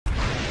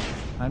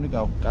Time to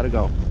go. Gotta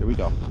go. Here we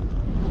go.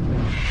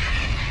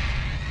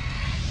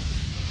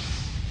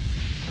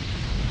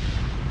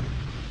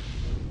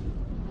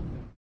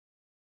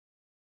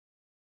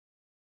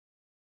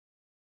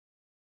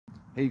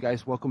 Hey you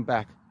guys, welcome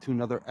back to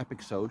another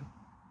episode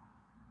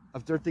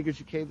of Dirt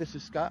Diggers UK. This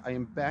is Scott. I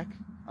am back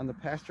on the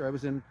pasture I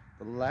was in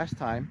the last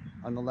time,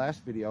 on the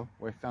last video,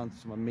 where I found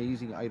some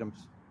amazing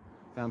items.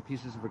 Found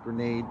pieces of a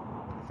grenade.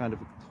 I found a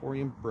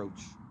Victorian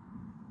brooch,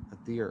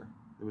 a deer.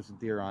 There was a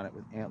deer on it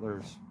with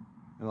antlers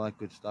and all that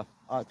good stuff.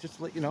 Just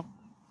to let you know,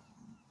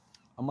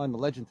 I'm on the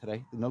Legend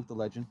today, the Nokta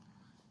Legend.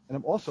 And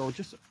I'm also,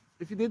 just,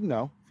 if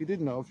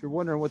you're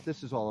wondering what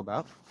this is all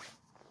about,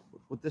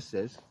 what this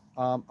is,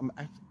 I'm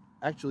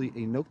actually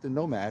a Nokta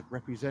NOMAD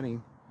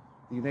representing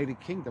the United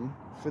Kingdom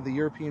for the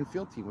European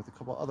field team with a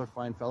couple other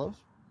fine fellows.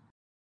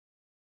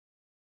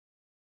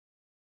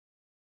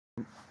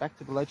 Back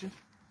to the Legend.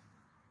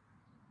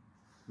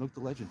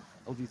 Nokta Legend,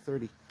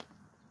 LG30.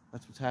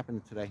 That's what's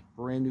happening today.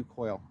 Brand new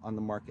coil on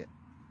the market.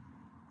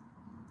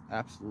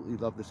 Absolutely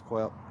love this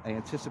coil. I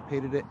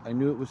anticipated it. I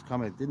knew it was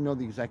coming. I didn't know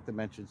the exact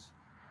dimensions.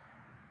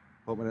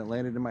 But when it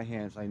landed in my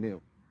hands, I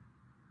knew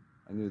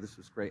this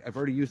was great. I've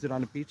already used it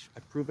on the beach.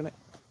 I've proven it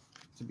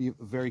to be a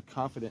very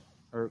competent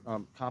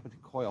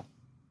coil.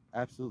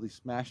 Absolutely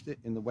smashed it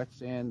in the wet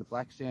sand, the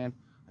black sand.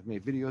 I've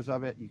made videos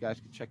of it. You guys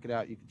can check it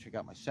out. You can check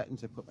out my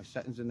settings. I put my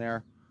settings in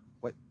there.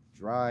 Wet,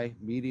 dry,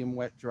 medium,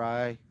 wet,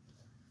 dry,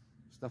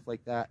 stuff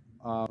like that.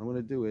 What I'm going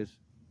to do is,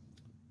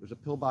 there's a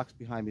pillbox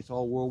behind me. It's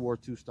all World War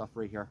II stuff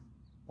right here.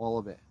 All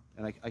of it.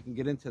 And I can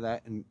get into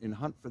that and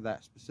hunt for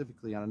that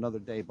specifically on another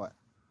day. But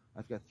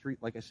I've got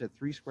like I said,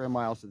 3 square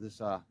miles of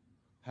this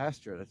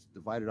pasture that's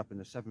divided up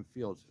into 7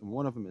 fields, and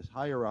one of them is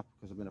higher up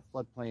because I'm in a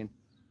floodplain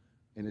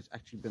and it's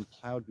actually been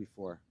plowed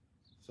before.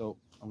 So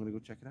I'm gonna go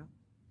check it out.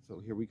 So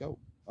here we go.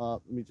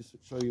 Let me just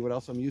show you what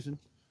else I'm using.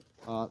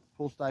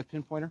 Pulse dive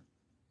pinpointer.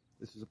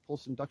 This is a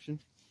pulse induction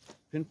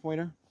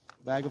pinpointer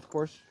bag, of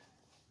course,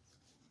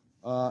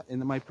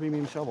 and my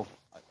premium shovel.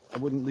 I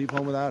wouldn't leave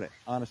home without it.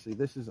 Honestly,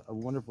 this is a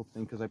wonderful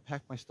thing because I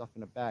pack my stuff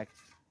in a bag,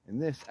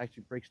 and this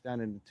actually breaks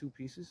down into 2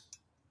 pieces.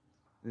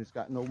 And it's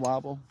got no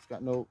wobble. It's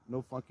got no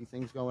funky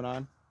things going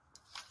on.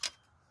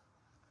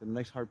 Got a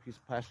nice hard piece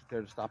of plastic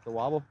there to stop the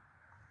wobble.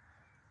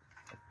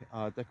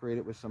 Decorate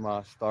it with some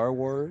Star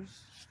Wars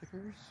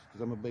stickers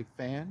because I'm a big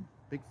fan.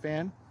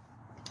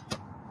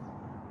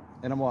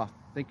 And I'm off.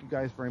 Thank you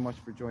guys very much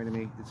for joining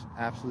me. It's an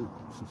absolute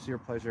sincere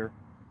pleasure.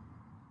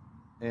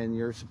 And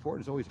your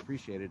support is always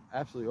appreciated.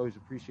 Absolutely always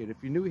appreciated.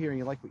 If you're new here and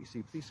you like what you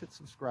see, please hit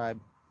subscribe.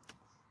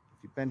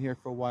 If you've been here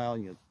for a while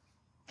and you're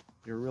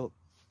a real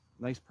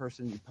nice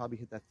person, you probably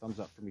hit that thumbs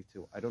up for me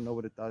too. I don't know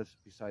what it does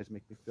besides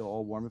make me feel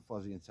all warm and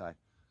fuzzy inside.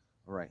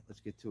 All right,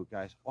 let's get to it,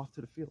 guys. Off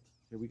to the field.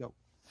 Here we go.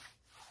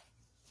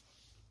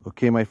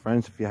 Okay, my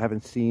friends, if you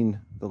haven't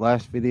seen the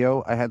last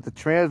video, I had to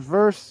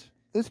transverse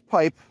this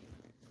pipe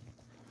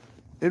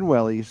in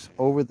wellies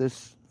over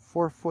this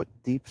 4-foot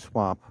deep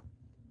swamp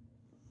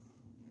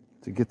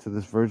to get to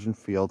this virgin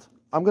field.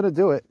 I'm gonna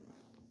do it.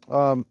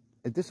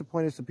 It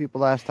disappointed some people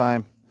last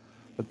time,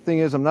 but the thing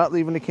is, I'm not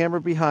leaving the camera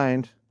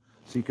behind,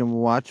 so you can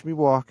watch me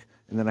walk,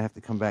 and then I have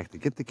to come back to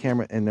get the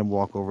camera and then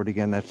walk over it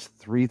again. That's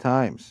 3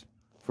 times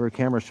for a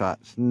camera shot.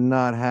 It's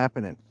not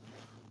happening.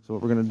 So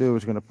what we're gonna do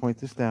is we're gonna point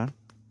this down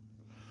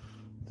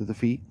to the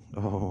feet.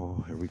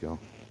 Oh, here we go.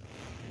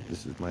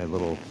 This is my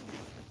little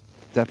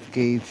depth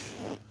gauge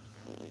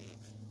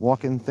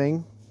walking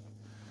thing,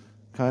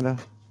 kind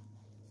of.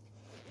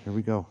 Here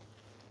we go.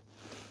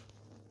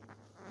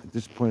 I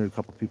disappointed a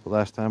couple people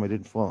last time. I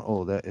didn't fall.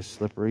 Oh, that is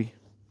slippery.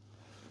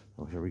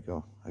 Oh, here we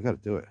go. I got to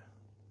do it.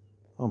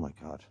 Oh my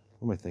God.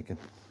 What am I thinking?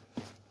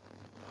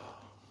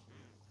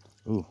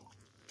 Ooh.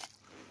 Just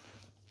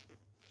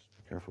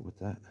be careful with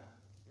that.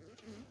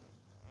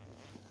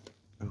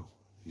 Oh,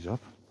 he's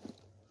up.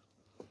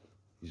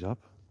 He's up.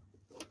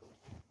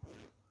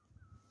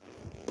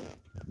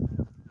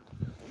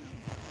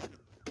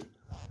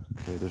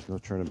 Okay, there's no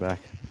turning back.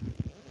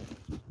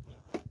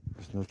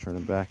 There's no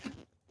turning back.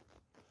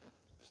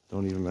 Just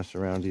don't even mess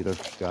around either,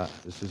 Scott.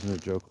 This isn't a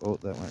joke. Oh,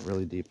 that went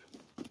really deep.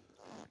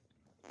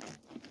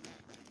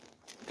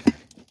 Okay.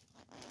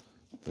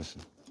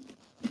 Listen.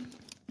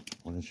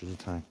 1 inch at a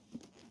time.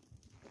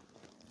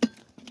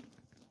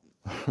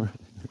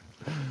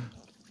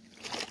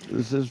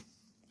 This is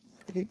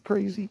freaking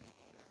crazy.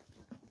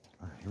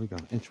 All right, here we go.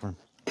 Inchworm.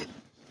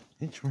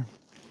 Inchworm.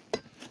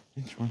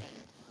 Inchworm.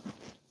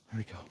 There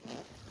we go.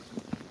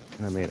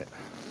 And I made it.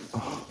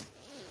 Oh.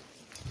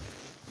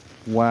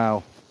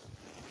 Wow.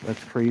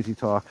 That's crazy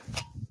talk.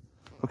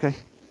 Okay.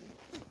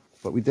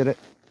 But we did it.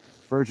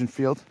 Virgin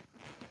field.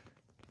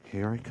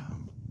 Here I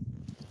come.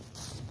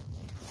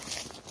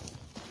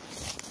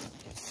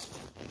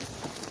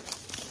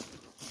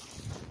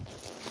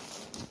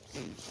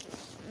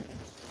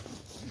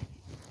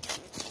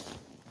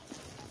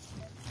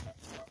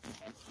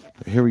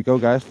 Here we go,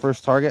 guys.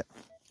 First target.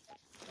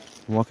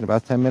 I'm walking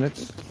about 10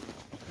 minutes.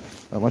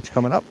 Not much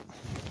coming up.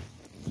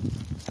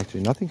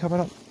 Actually, nothing coming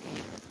up.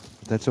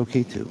 But that's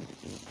okay, too.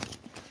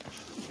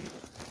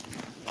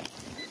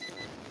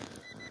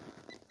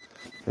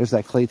 There's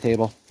that clay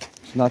table.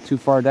 It's not too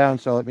far down,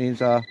 so it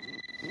means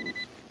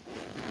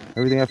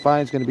everything I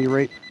find is going to be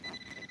right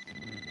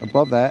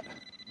above that.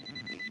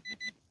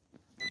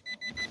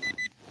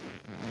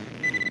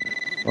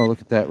 Oh,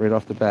 look at that right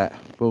off the bat.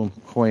 Boom,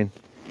 coin.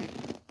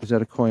 Is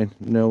that a coin?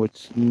 No,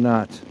 it's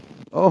not.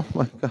 Oh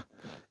my God.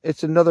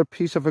 It's another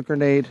piece of a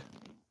grenade.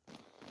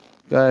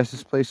 Guys,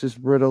 this place is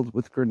riddled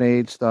with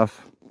grenade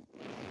stuff.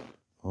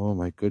 Oh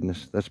my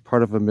goodness. That's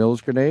part of a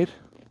Mills grenade.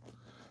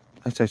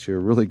 That's actually a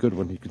really good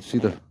one. You can see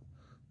the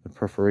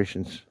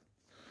perforations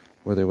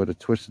where they would have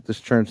twisted. This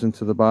turns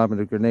into the bottom of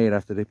the grenade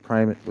after they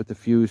prime it with the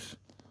fuse.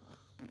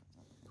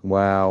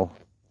 Wow.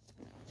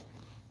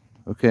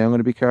 Okay, I'm going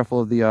to be careful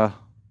of the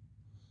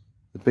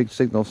big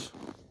signals.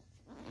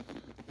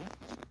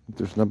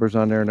 There's numbers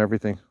on there and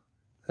everything.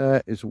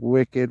 That is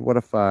wicked. What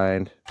a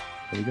find.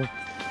 There we go.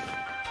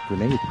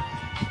 Grenade.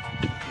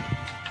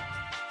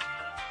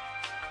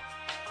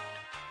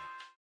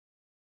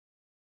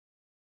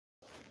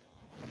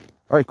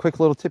 All right, quick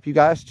little tip, you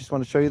guys. Just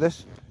want to show you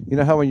this. You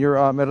know how when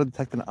you're metal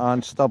detecting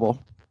on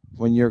stubble,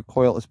 when your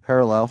coil is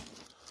parallel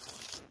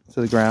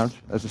to the ground,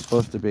 as it's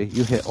supposed to be,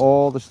 you hit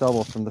all the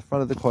stubble from the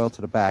front of the coil to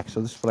the back. So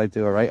this is what I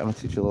do, all right? I'm going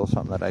to teach you a little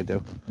something that I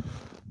do.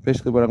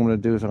 Basically, what I'm going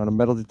to do is I'm going to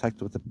metal detect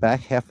it with the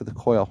back half of the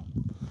coil.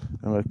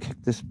 I'm going to kick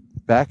this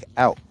back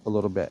out a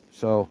little bit.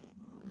 So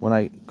when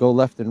I go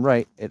left and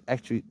right, it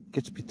actually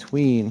gets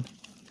between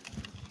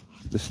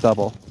the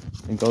stubble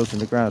and goes in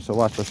the ground. So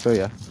watch, I'll show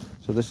you.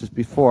 So this is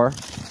before.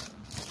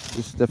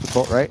 This is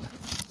difficult, right?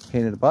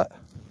 Pain in the butt.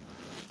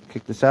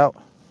 Kick this out.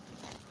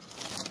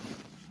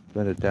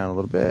 Bend it down a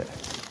little bit.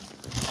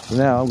 So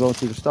now I'm going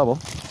through the stubble.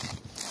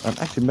 I'm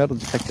actually metal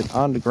detecting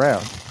on the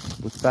ground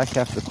with the back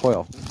half of the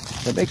coil.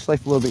 That makes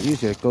life a little bit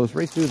easier. It goes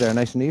right through there,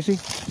 nice and easy.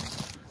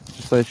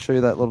 Just let me show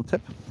you that little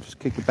tip. Just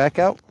kick it back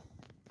out,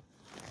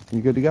 and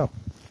you're good to go.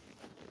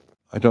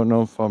 I don't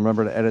know if I'll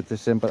remember to edit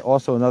this in, but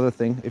also another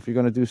thing, if you're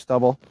going to do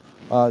stubble,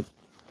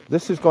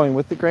 this is going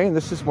with the grain.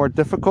 This is more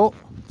difficult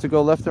to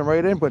go left and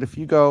right in, but if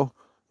you go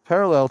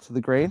parallel to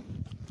the grain,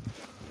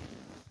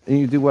 and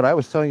you do what I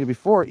was telling you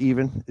before,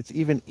 it's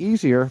even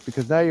easier,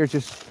 because now you're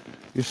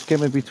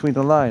skimming between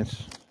the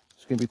lines.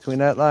 Skim between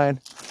that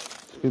line,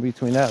 skim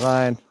between that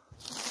line,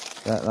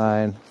 that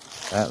line,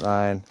 that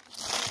line,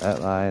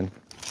 that line,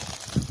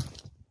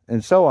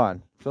 and so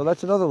on. So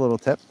that's another little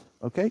tip,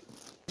 okay?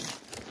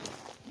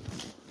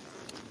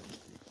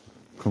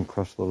 Come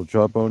across a little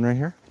jawbone right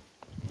here.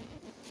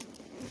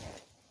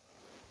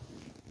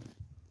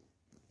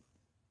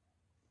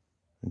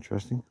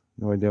 Interesting.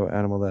 No idea what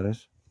animal that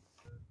is.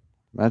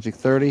 Magic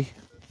 30.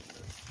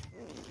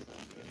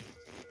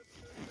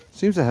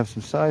 Seems to have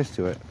some size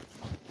to it.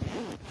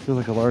 Feels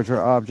like a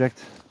larger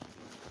object.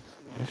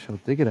 I shall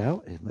dig it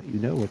out and let you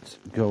know what's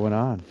going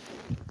on.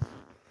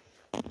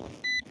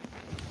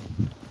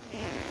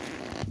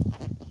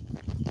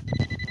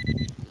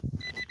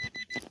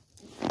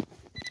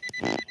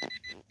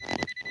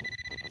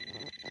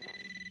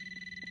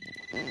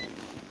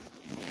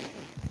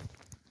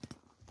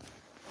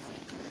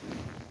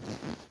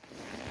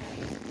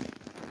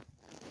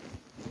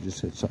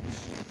 Just hit something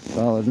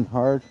solid and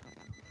hard.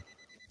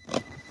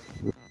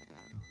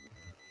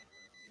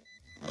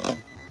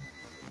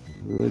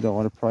 Really don't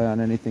want to pry on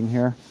anything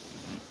here.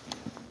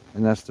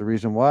 And that's the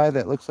reason why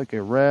that looks like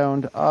a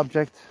round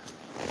object.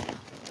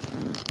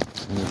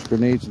 And there's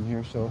grenades in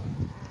here, so.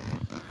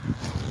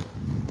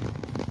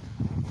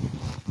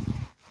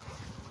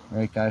 All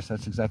right, guys,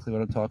 that's exactly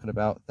what I'm talking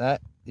about.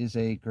 That is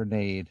a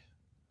grenade.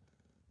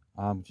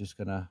 I'm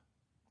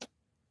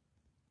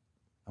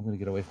gonna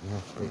get away from here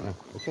right now,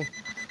 okay?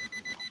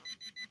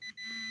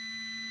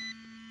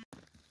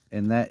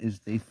 And that is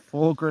the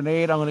full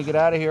grenade. I'm gonna get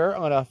out of here.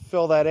 I'm gonna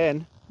fill that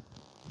in,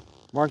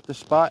 mark the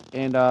spot,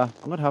 and I'm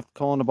gonna have to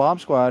call in the bomb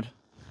squad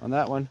on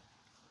that one.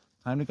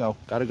 Time to go,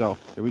 gotta go.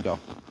 Here we go.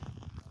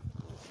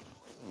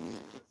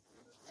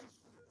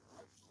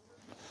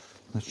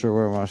 Not sure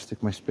where I want to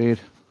stick my spade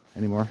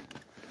anymore.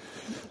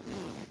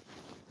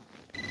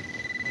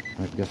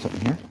 Might get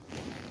something here.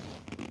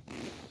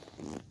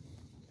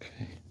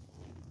 Okay.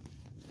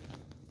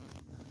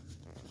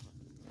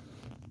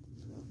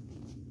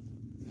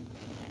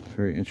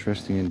 Very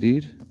interesting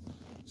indeed.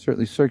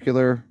 Certainly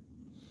circular.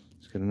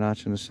 It's got a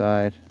notch on the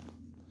side.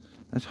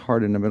 That's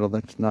hard in the middle.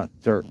 That's not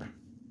dirt.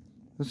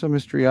 That's a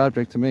mystery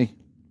object to me.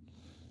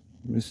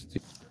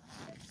 Mystery.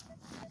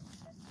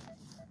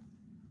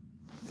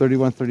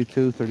 31,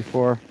 32,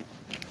 34.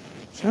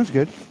 Sounds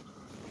good.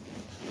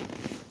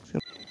 Okay,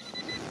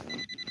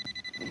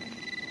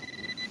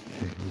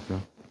 here we go.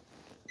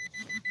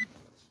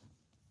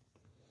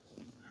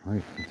 All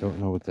right, I don't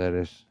know what that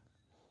is.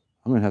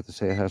 I'm gonna have to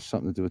say it has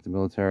something to do with the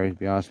military, to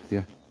be honest with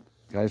you.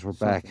 Guys, we're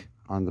back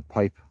on the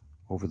pipe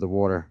over the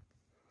water.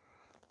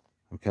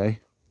 Okay?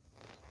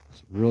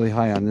 It's really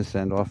high on this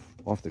end off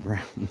the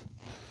ground.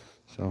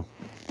 So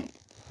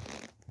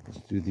let's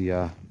do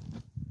the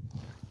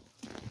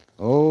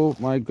oh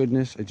my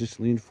goodness, I just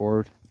leaned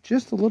forward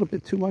just a little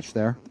bit too much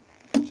there.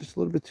 Just a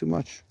little bit too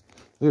much.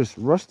 Look at this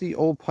rusty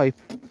old pipe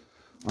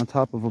on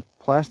top of a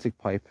plastic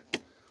pipe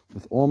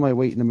with all my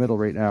weight in the middle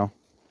right now.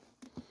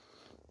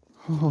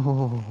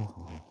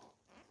 Oh,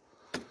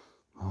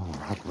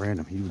 rock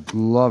random. He would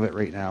love it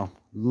right now.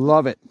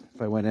 Love it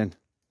if I went in.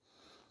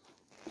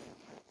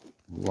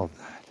 Love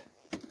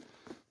that.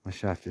 My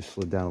shaft just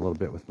slid down a little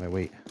bit with my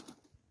weight.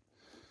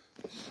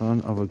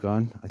 Son of a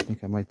gun. I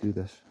think I might do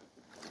this.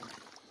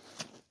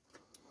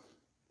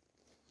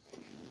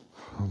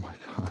 Oh my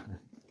God.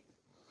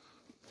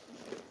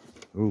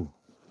 Ooh.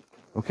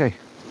 Okay.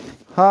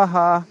 Ha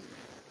ha.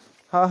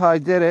 Ha ha, I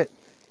did it.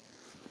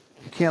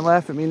 You can't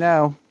laugh at me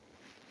now,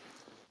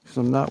 because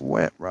I'm not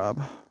wet,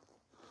 Rob.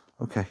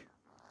 Okay.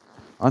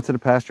 Onto the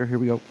pasture. Here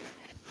we go.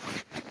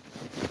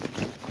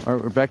 All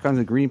right, we're back on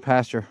the green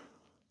pasture,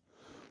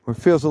 where it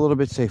feels a little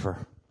bit safer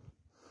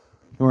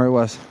than where I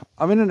was.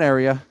 I'm in an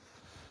area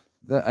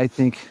that I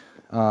think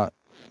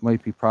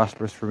might be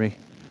prosperous for me.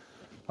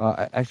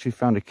 I actually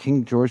found a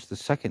King George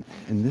II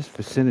in this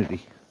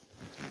vicinity.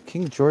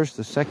 King George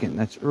II,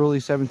 that's early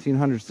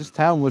 1700s. This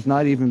town was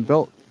not even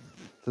built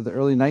to the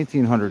early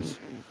 1900s.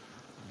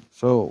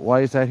 So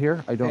why is that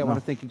here? I don't know. I want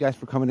to thank you guys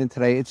for coming in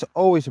today. It's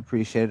always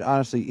appreciated.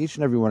 Honestly, each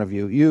and every one of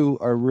you. You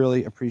are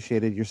really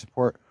appreciated. Your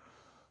support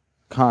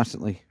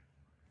constantly.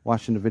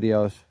 Watching the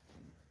videos.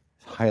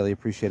 It's highly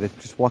appreciated.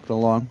 Just walking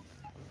along.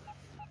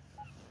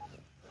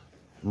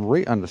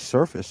 Right on the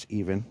surface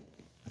even.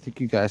 I think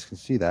you guys can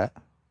see that.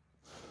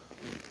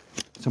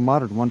 It's a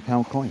modern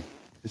 £1 coin.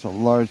 It's a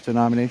large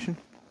denomination.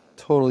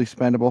 Totally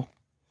spendable.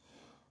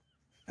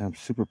 And I'm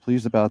super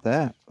pleased about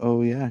that.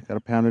 Oh yeah, got a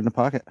pound in the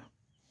pocket.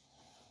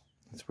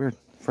 That's weird.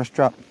 Fresh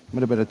drop.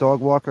 Might have been a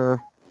dog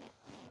walker.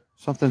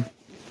 Something.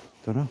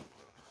 Don't know.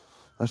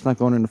 That's not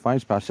going in the fine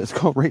spot. It's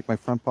going right in my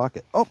front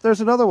pocket. Oh,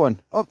 there's another one.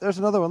 Oh, there's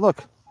another one.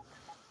 Look.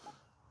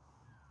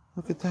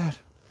 Look at that.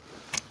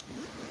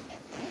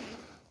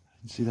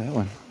 See that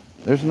one?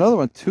 There's another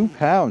one. 2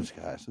 pounds,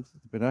 guys. Looks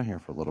like it's been out here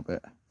for a little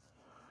bit. The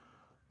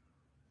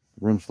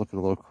rim's looking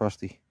a little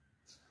crusty.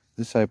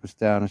 This side was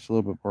down. It's a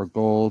little bit more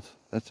gold.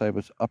 That side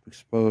was up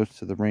exposed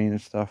to the rain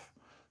and stuff.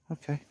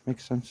 Okay,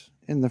 makes sense.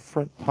 In the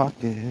front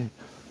pocket. I'm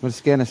going to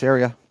scan this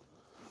area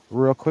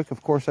real quick.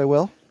 Of course I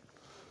will.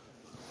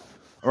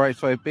 All right,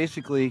 so I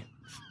basically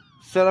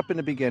set up in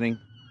the beginning,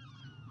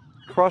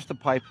 crossed the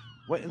pipe,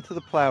 went into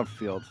the plowed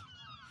field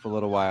for a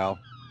little while,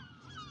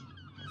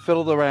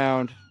 fiddled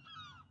around,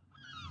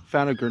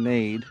 found a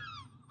grenade,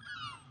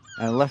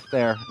 and I left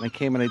there, and I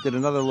came and I did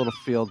another little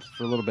field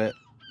for a little bit.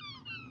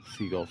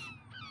 Seagulls.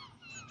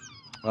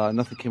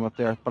 Nothing came up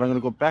there, but I'm going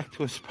to go back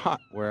to a spot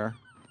where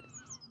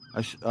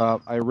I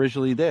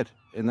originally did,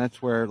 and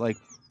that's where, like,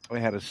 I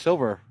had a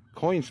silver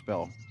coin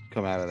spill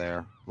come out of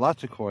there.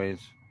 Lots of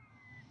coins,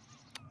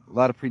 a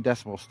lot of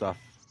pre-decimal stuff.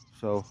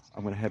 So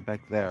I'm going to head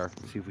back there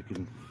and see if we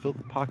can fill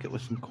the pocket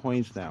with some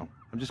coins now.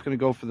 I'm just going to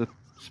go for the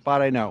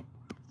spot I know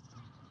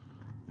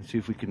and see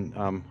if we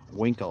can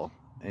winkle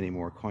any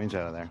more coins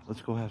out of there.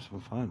 Let's go have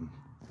some fun.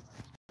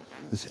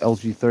 This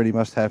LG30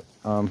 must have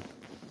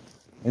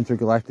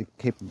intergalactic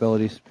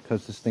capabilities,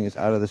 because this thing is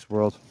out of this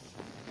world.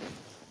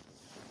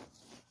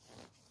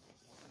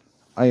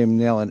 I am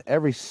nailing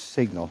every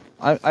signal.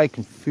 I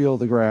can feel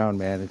the ground,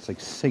 man. It's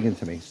like singing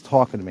to me. It's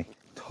talking to me.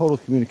 Total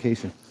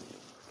communication.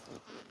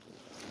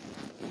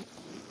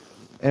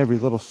 Every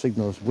little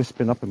signal is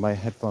whispering up in my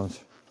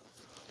headphones.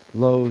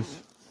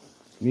 Lows,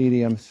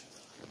 mediums.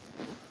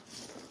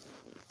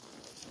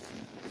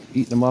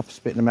 Eating them up,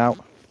 spitting them out.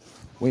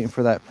 Waiting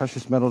for that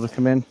precious metal to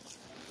come in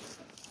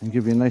and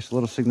give you a nice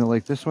little signal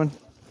like this one.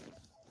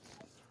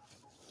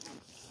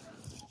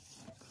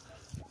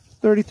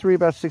 33,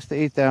 about 6 to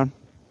 8 down.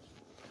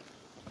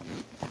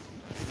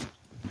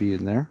 Be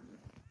in there.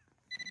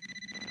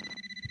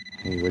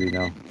 Hey, what do you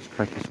know? Let's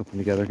crack this open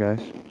together, guys.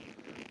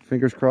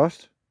 Fingers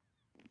crossed.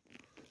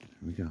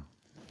 Here we go.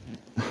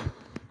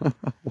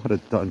 What a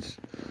dunce.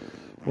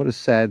 What a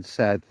sad,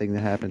 sad thing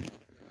that happened.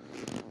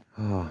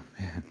 Oh,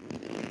 man.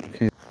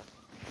 Okay.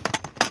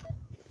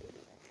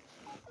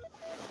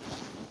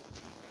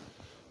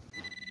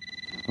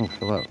 Oh,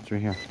 fill out. It's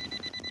right here.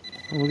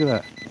 Oh, look at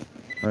that.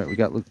 All right, we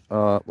got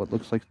what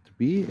looks like to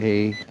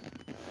be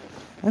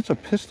that's a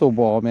pistol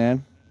ball,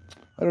 man.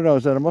 I don't know,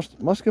 is that a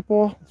musket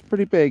ball? It's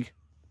pretty big.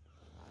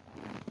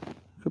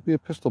 Could be a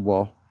pistol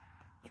ball.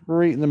 It's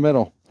right in the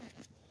middle.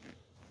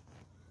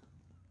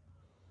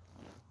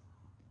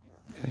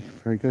 Okay,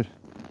 very good.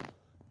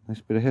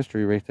 Nice bit of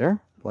history right there.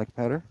 Black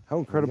powder. How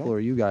incredible are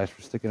you guys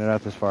for sticking it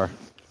out this far?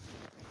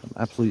 I'm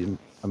absolutely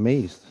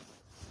amazed.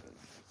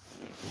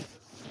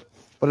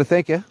 But I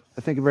thank you.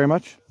 I thank you very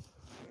much.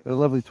 Got a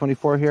lovely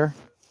 24 here.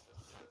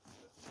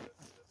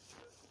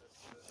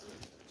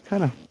 It's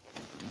kind of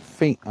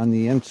faint on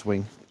the end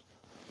swing.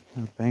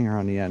 Not a banger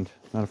on the end.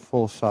 Not a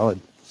full solid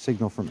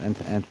signal from end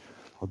to end.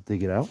 I'll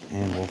dig it out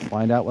and we'll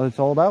find out what it's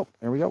all about.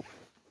 There we go.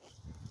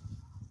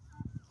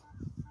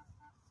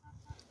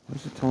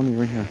 Where's it telling me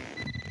right here?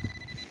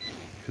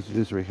 Because it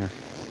is right here.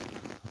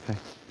 Okay.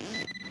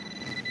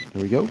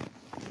 There we go.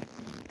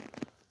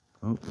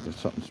 Oh, there's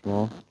something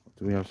small.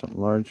 Do we have something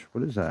large?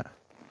 What is that?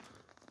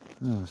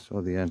 Oh, I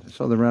saw the end. I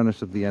saw the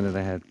roundness of the end and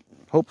I had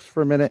hopes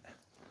for a minute.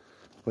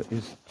 but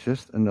it's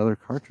just another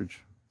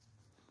cartridge.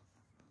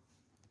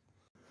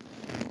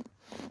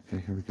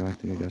 Okay, here we go. I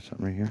think I got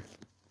something right here.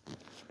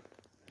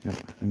 Yep,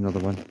 another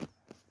one.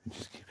 It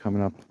just keep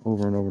coming up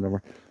over and over and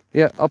over.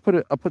 Yeah, I'll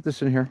put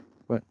this in here,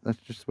 but that's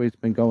just the way it's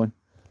been going.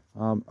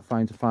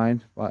 Fine to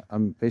find, but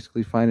I'm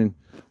basically finding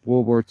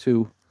World War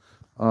II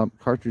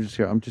cartridges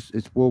here.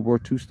 It's World War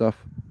II stuff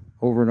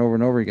over and over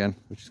and over again,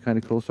 which is kind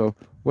of cool. So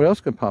what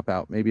else could pop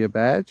out? Maybe a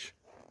badge,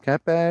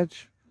 cat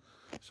badge,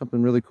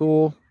 something really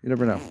cool. You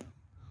never know.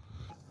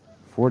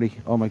 40.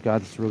 Oh my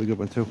God, this is a really good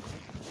one too.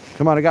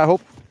 Come on, I got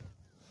hope.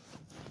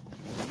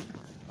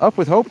 Up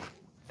with hope,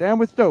 down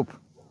with dope.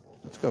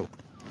 Let's go.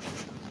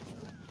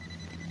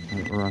 All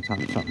right, we're on top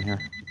of something here.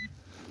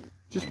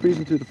 Just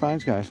breezing through the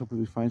finds, guys.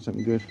 Hopefully we find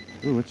something good.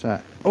 Ooh, what's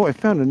that? Oh, I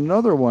found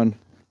another one.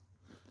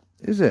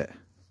 Is it?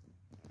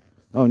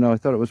 Oh no, I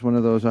thought it was one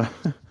of those,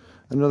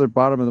 another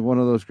bottom of one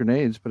of those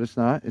grenades, but it's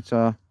not. It's,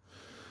 you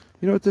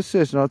know what this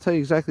is? And I'll tell you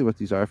exactly what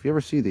these are if you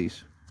ever see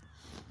these.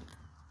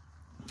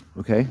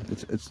 Okay,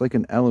 it's like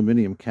an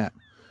aluminium cap.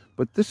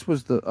 But this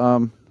was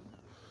the,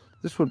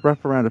 this would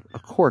wrap around a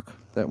cork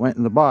that went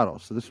in the bottle.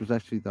 So this was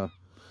actually the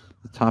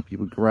top you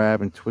would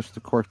grab and twist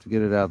the cork to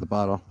get it out of the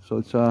bottle. So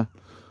it's, I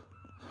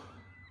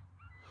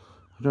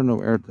don't know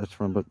where that's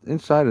from, but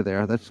inside of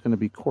there, that's going to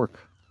be cork.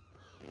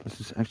 This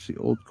is actually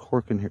old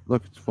cork in here.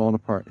 Look, it's falling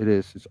apart. It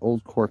is. It's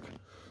old cork.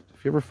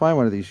 If you ever find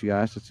one of these, you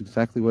guys, that's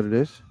exactly what it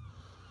is.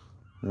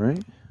 All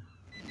right.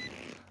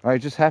 All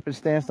right, just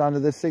happenstance onto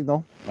this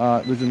signal.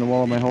 It was in the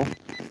wall of my hole.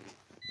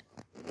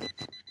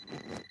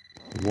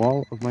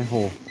 Wall of my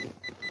hole.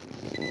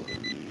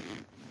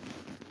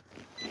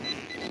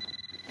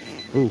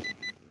 Ooh.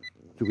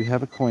 Do we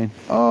have a coin?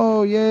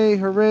 Oh, yay,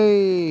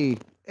 hooray.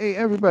 Hey,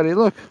 everybody,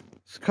 look.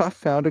 Scott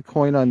found a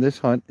coin on this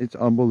hunt. It's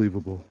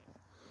unbelievable.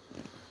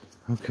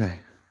 Okay.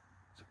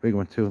 It's a big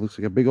one, too. It looks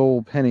like a big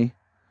old penny.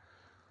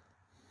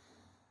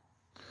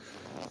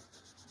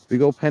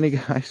 Big old penny,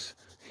 guys.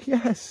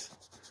 Yes.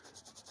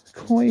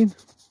 Coin.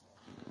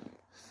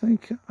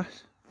 Thank God.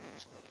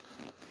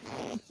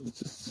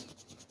 It's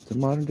a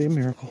modern day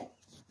miracle.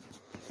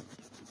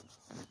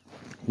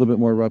 A little bit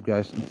more rub,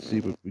 guys. Let's see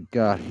what we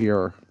got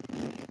here.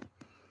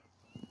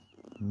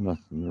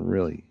 Nothing to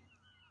really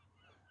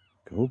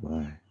go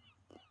by.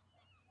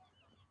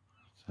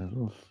 It's that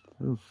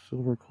little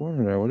silver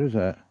corner there. What is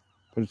that?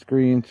 But it's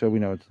green, so we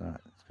know it's not.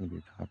 It's going to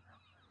be a copper.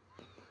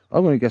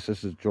 I'm going to guess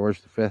this is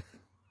George V.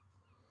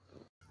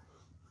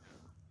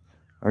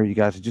 All right, you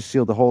guys, I just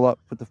sealed the hole up.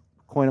 Put the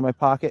coin in my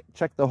pocket.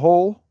 Check the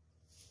hole.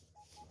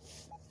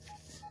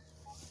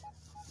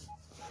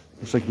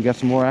 Looks like we got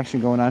some more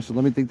action going on, so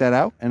let me dig that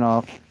out, and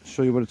I'll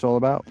show you what it's all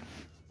about.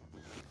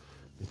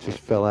 It just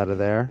fell out of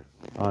there,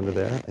 onto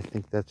there. I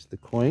think that's the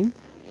coin.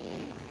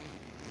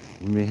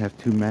 We may have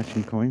two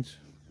matching coins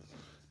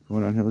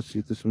going on here. Let's see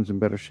if this one's in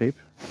better shape.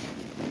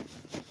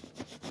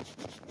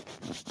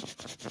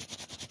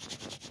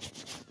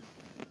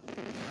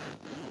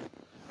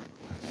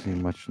 Not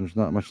seeing much. There's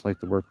not much light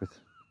to work with.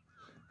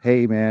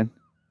 Hey, man,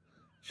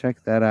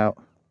 check that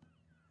out.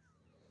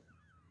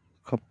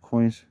 Couple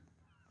coins.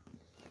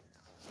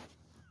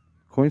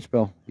 Coin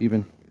spill,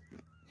 even.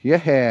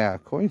 Yeah,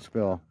 coin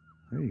spill.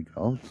 There you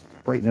go. Let's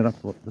brighten it up.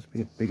 Let's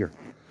make it bigger.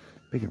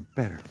 Bigger,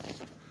 better.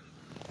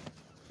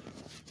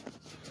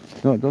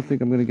 No, don't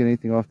think I'm going to get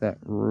anything off that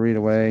right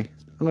away.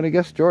 I'm going to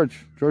guess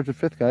George. George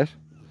V, guys.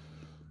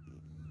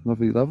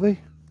 Lovely, lovely.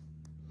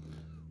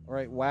 All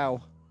right,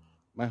 wow.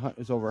 My hunt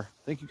is over.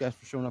 Thank you guys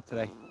for showing up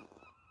today.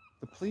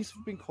 The police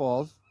have been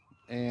called,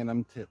 and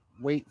I'm to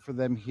wait for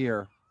them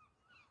here.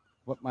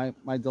 What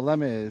my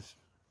dilemma is,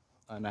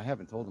 and I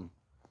haven't told them,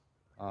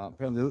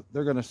 apparently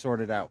they're going to sort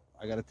it out.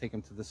 I got to take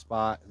them to the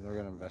spot, and they're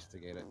going to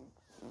investigate it.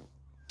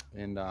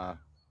 And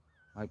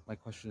my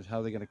question is, how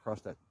are they going to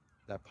cross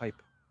that pipe?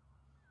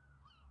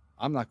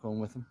 I'm not going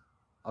with them.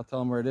 I'll tell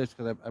them where it is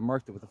because I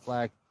marked it with a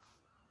flag.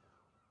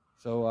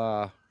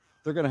 So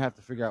they're going to have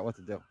to figure out what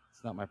to do.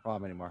 It's not my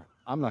problem anymore.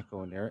 I'm not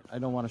going near it. I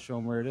don't want to show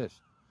them where it is.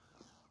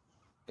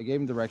 I gave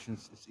them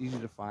directions. It's easy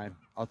to find.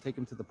 I'll take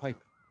them to the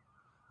pipe.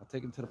 I'll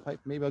take them to the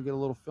pipe. Maybe I'll get a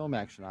little film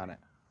action on it.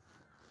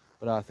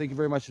 But thank you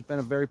very much. It's been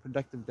a very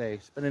productive day.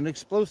 It's been an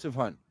explosive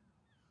hunt.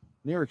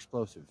 Near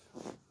explosive.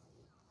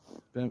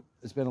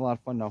 It's been a lot of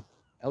fun though.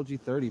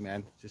 LG30,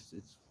 man.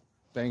 It's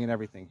banging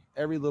everything.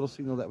 Every little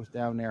signal that was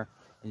down there.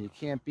 And you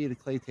can't beat a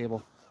clay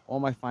table. All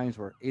my finds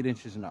were 8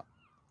 inches and up.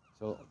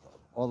 So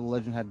all the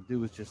Legend had to do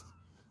was just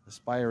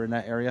aspire in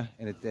that area.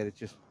 And it did. It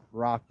just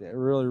rocked it. It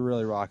really,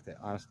 really rocked it.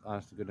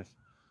 Honest to goodness.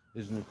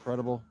 It's an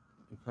incredible,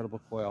 incredible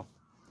coil.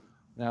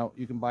 Now,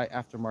 you can buy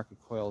aftermarket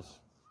coils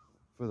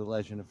for the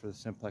Legend and for the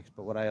Simplex,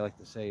 but what I like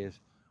to say is,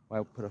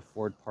 why put a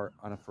Ford part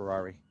on a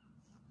Ferrari?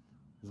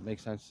 Does it make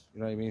sense? You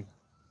know what I mean?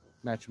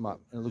 Match them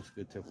up, and it looks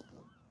good too.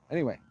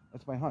 Anyway,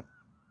 that's my hunt.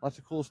 Lots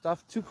of cool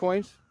stuff. 2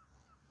 coins.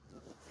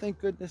 Thank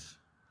goodness.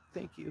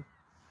 Thank you.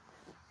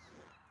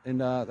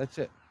 And that's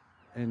it.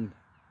 And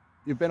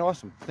you've been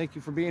awesome. Thank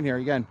you for being here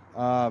again.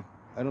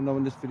 I don't know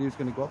when this video is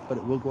going to go up, but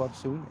it will go up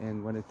soon.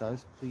 And when it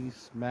does,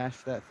 please smash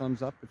that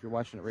thumbs up if you're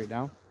watching it right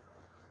now.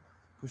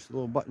 Push the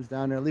little buttons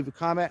down there. Leave a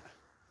comment.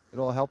 It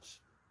all helps.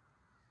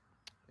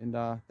 And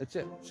that's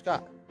it.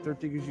 Scott,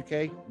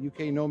 DirtDiggersUK,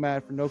 UK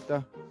Nomad for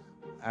Nokta.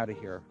 Out of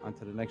here. On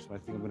to the next one.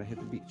 I think I'm going to hit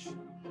the beach.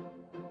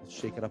 Let's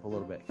shake it up a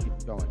little bit. Keep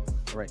it going.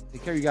 All right.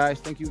 Take care, you guys.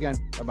 Thank you again.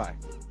 Bye-bye.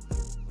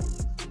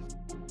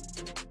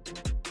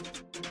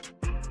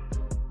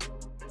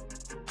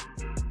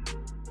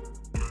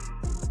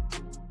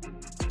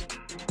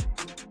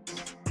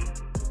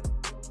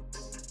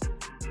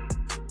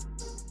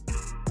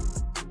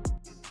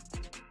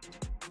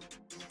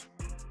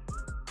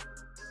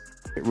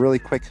 Really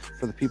quick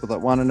for the people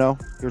that want to know,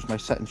 here's my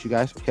settings, you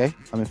guys. Okay,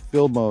 I'm in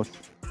field mode,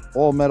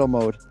 all metal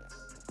mode,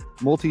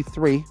 multi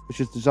 3, which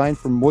is designed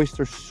for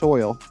moister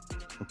soil.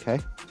 Okay,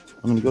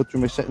 I'm going to go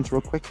through my settings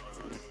real quick.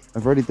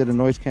 I've already did a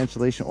noise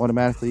cancellation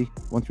automatically,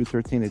 1 through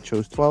 13. It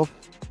chose 12.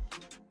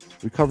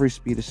 Recovery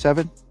speed is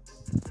 7.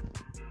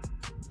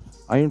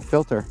 Iron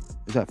filter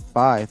is at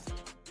 5.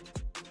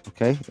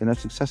 Okay, and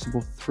that's accessible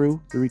through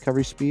the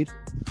recovery speed.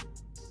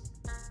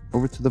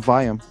 Over to the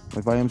volume.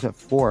 My volume's at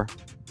 4.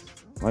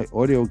 My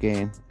audio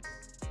gain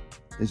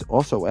is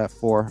also at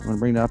 4. I'm going to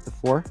bring that up to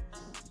 4.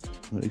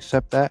 I'm going to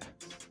accept that.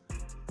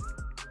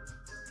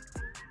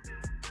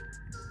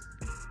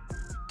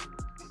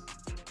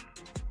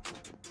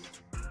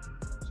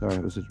 Sorry,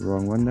 was it the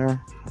wrong one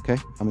there? Okay,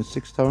 I'm in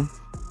 6 tone.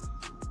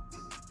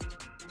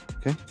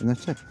 Okay, and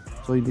that's it.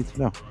 That's all you need to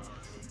know.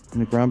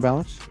 And the ground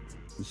balance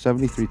is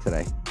 73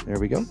 today. There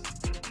we go.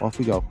 Off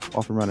we go.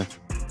 Off and running.